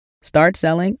Start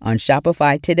selling on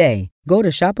Shopify today. Go to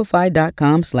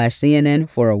shopify.com/CNN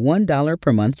for a $1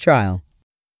 per month trial.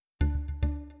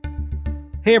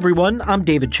 Hey everyone, I'm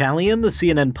David Chalian, the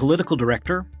CNN political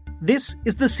director. This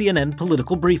is the CNN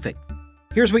Political Briefing.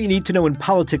 Here's what you need to know in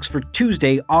politics for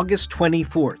Tuesday, August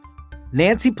 24th.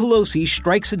 Nancy Pelosi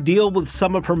strikes a deal with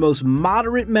some of her most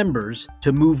moderate members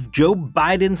to move Joe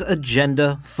Biden's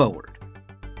agenda forward.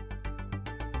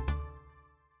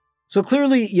 So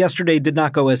clearly, yesterday did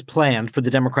not go as planned for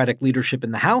the Democratic leadership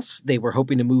in the House. They were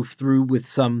hoping to move through with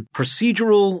some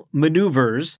procedural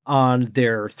maneuvers on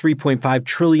their $3.5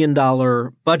 trillion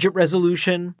budget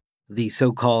resolution, the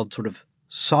so-called sort of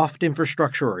soft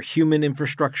infrastructure or human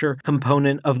infrastructure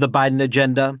component of the Biden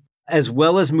agenda, as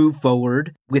well as move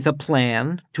forward with a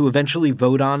plan to eventually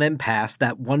vote on and pass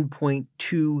that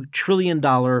 $1.2 trillion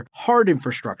hard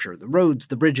infrastructure, the roads,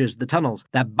 the bridges, the tunnels,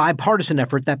 that bipartisan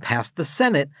effort that passed the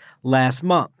Senate last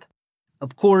month.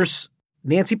 Of course,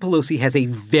 Nancy Pelosi has a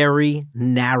very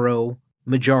narrow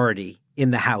majority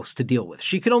in the House to deal with.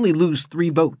 She could only lose 3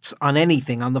 votes on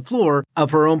anything on the floor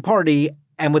of her own party,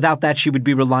 and without that, she would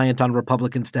be reliant on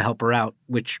Republicans to help her out,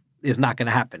 which is not going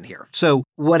to happen here. So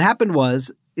what happened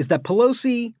is that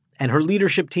Pelosi and her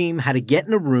leadership team had to get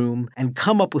in a room and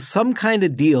come up with some kind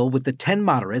of deal with the 10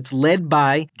 moderates led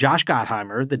by Josh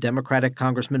Gottheimer, the Democratic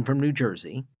congressman from New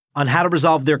Jersey, on how to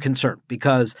resolve their concern,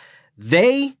 because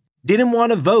they didn't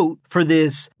want to vote for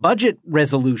this budget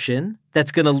resolution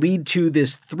that's going to lead to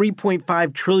this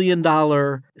 $3.5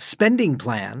 trillion spending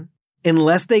plan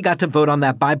unless they got to vote on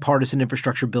that bipartisan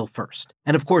infrastructure bill first.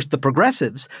 And of course, the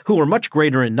progressives, who are much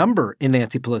greater in number in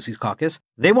Nancy Pelosi's caucus,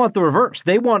 they want the reverse.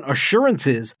 They want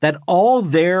assurances that all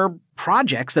their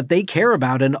projects that they care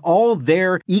about and all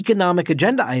their economic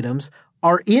agenda items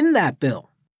are in that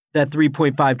bill, that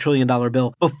 $3.5 trillion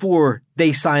bill, before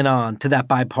they sign on to that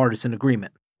bipartisan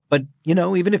agreement. But,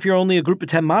 even if you're only a group of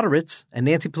 10 moderates and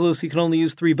Nancy Pelosi can only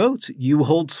use 3 votes, you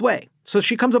hold sway. So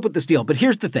she comes up with this deal. But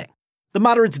here's the thing. The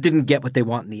moderates didn't get what they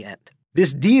want in the end.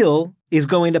 This deal is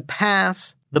going to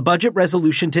pass the budget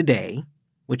resolution today,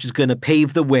 which is going to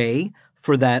pave the way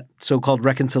for that so-called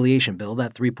reconciliation bill,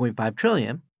 that $3.5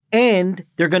 trillion. And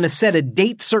they're going to set a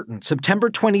date certain, September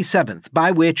 27th,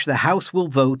 by which the House will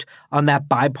vote on that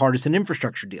bipartisan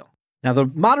infrastructure deal. Now,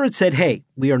 the moderates said, hey,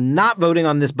 we are not voting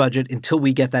on this budget until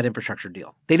we get that infrastructure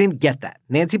deal. They didn't get that.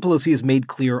 Nancy Pelosi has made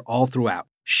clear all throughout.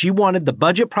 She wanted the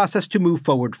budget process to move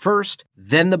forward first,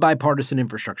 then the bipartisan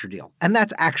infrastructure deal. And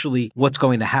that's actually what's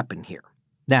going to happen here.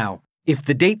 Now, if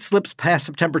the date slips past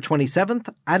September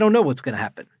 27th, I don't know what's going to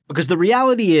happen. Because the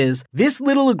reality is, this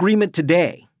little agreement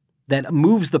today that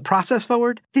moves the process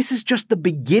forward, this is just the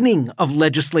beginning of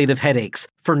legislative headaches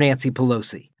for Nancy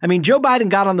Pelosi. I mean, Joe Biden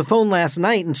got on the phone last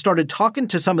night and started talking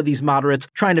to some of these moderates,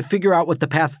 trying to figure out what the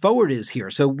path forward is here.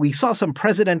 So we saw some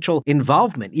presidential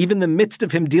involvement, even in the midst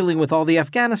of him dealing with all the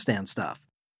Afghanistan stuff.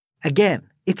 Again,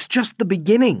 it's just the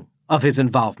beginning of his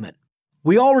involvement.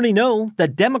 We already know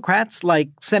that Democrats like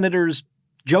Senators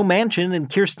Joe Manchin and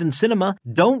Kyrsten Sinema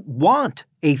don't want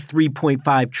a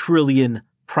 $3.5 trillion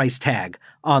price tag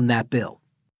on that bill.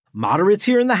 Moderates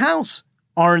here in the House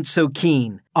aren't so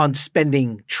keen on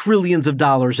spending trillions of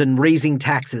dollars and raising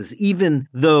taxes, even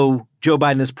though Joe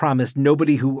Biden has promised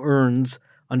nobody who earns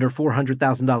under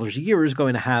 $400,000 a year is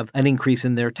going to have an increase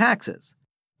in their taxes.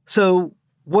 So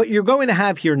what you're going to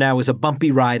have here now is a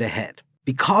bumpy ride ahead.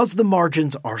 Because the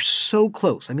margins are so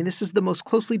close, I mean, this is the most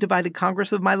closely divided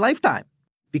Congress of my lifetime.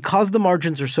 Because the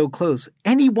margins are so close,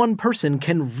 any one person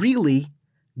can really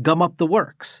gum up the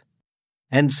works.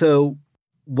 And so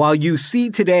while you see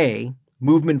today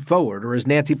movement forward, or as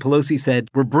Nancy Pelosi said,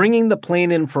 we're bringing the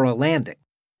plane in for a landing,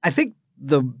 I think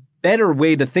the better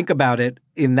way to think about it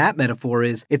in that metaphor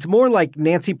is it's more like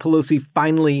Nancy Pelosi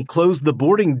finally closed the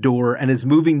boarding door and is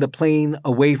moving the plane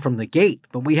away from the gate.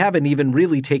 But we haven't even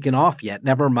really taken off yet,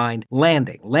 never mind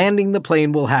landing. Landing the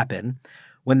plane will happen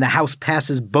when the House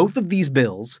passes both of these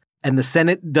bills and the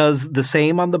Senate does the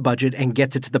same on the budget and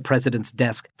gets it to the president's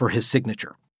desk for his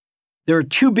signature. There are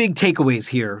 2 big takeaways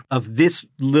here of this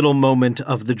little moment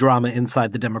of the drama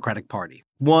inside the Democratic Party.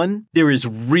 One, there is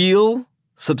real,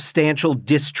 substantial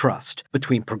distrust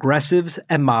between progressives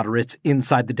and moderates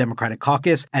inside the Democratic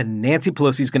caucus, and Nancy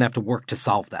Pelosi is going to have to work to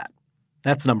solve that.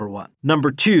 That's number 1.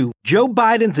 Number 2, Joe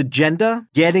Biden's agenda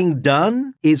getting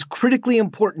done is critically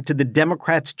important to the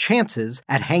Democrats' chances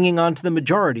at hanging on to the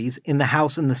majorities in the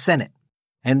House and the Senate.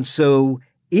 And so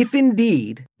if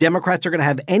indeed Democrats are going to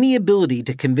have any ability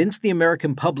to convince the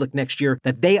American public next year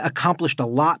that they accomplished a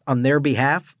lot on their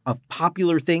behalf of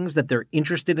popular things that they're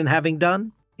interested in having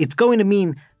done, it's going to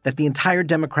mean that the entire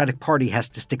Democratic Party has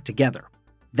to stick together.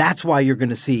 That's why you're going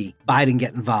to see Biden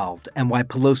get involved and why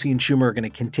Pelosi and Schumer are going to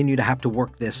continue to have to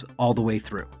work this all the way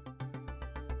through.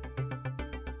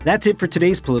 That's it for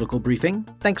today's political briefing.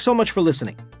 Thanks so much for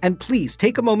listening. And please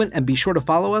take a moment and be sure to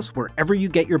follow us wherever you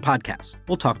get your podcasts.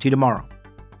 We'll talk to you tomorrow.